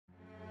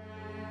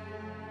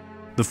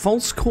The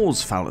false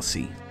cause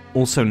fallacy,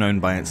 also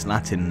known by its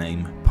Latin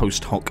name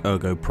post hoc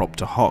ergo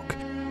propter hoc,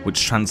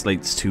 which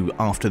translates to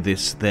after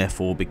this,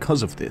 therefore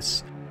because of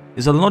this,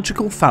 is a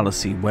logical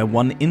fallacy where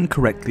one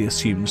incorrectly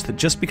assumes that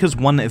just because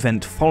one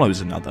event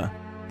follows another,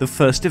 the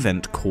first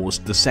event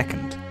caused the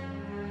second.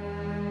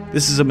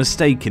 This is a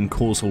mistake in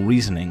causal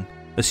reasoning,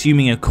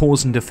 assuming a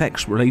cause and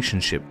effect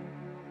relationship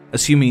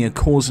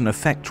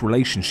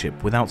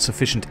without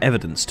sufficient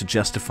evidence to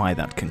justify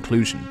that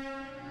conclusion.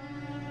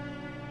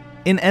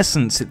 In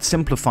essence, it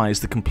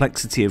simplifies the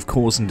complexity of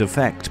cause and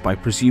effect by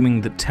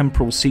presuming that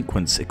temporal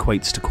sequence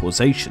equates to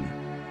causation.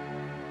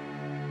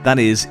 That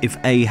is, if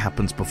A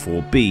happens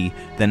before B,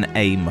 then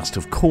A must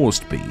have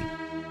caused B.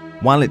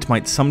 While it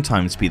might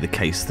sometimes be the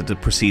case that a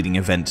preceding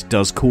event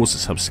does cause a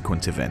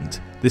subsequent event,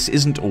 this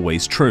isn't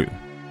always true.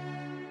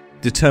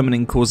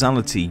 Determining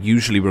causality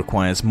usually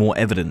requires more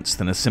evidence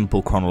than a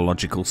simple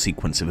chronological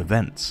sequence of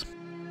events.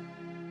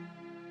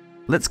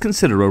 Let's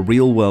consider a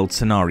real-world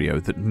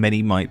scenario that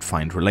many might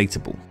find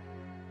relatable.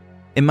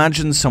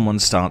 Imagine someone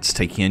starts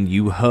taking a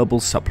new herbal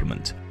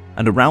supplement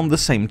and around the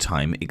same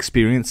time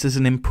experiences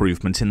an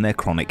improvement in their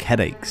chronic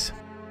headaches.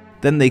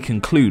 Then they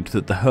conclude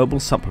that the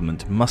herbal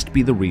supplement must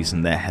be the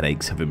reason their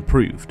headaches have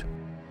improved.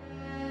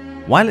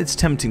 While it's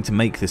tempting to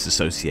make this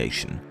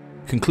association,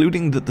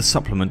 concluding that the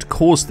supplement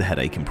caused the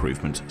headache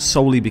improvement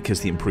solely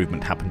because the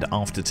improvement happened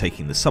after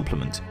taking the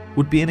supplement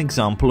would be an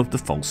example of the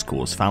false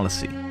cause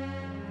fallacy.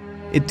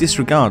 It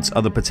disregards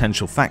other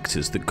potential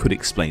factors that could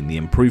explain the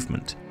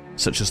improvement,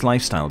 such as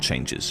lifestyle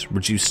changes,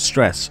 reduced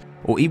stress,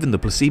 or even the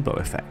placebo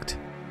effect.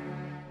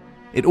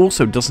 It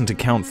also doesn't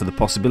account for the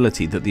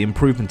possibility that the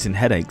improvement in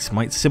headaches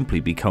might simply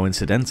be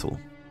coincidental.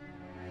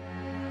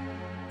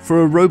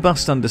 For a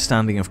robust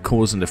understanding of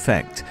cause and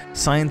effect,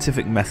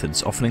 scientific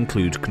methods often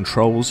include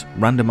controls,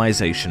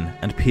 randomization,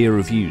 and peer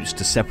reviews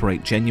to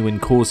separate genuine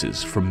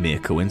causes from mere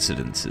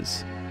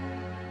coincidences.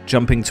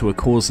 Jumping to a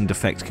cause and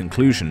effect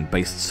conclusion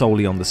based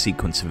solely on the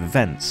sequence of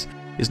events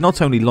is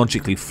not only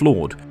logically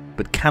flawed,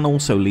 but can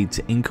also lead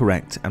to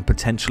incorrect and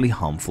potentially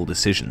harmful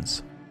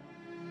decisions.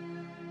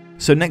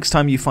 So next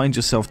time you find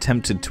yourself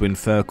tempted to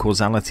infer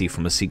causality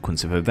from a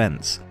sequence of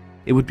events,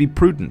 it would be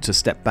prudent to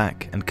step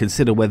back and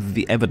consider whether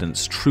the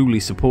evidence truly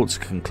supports a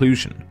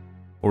conclusion,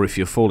 or if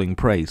you're falling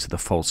prey to the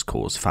false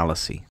cause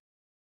fallacy.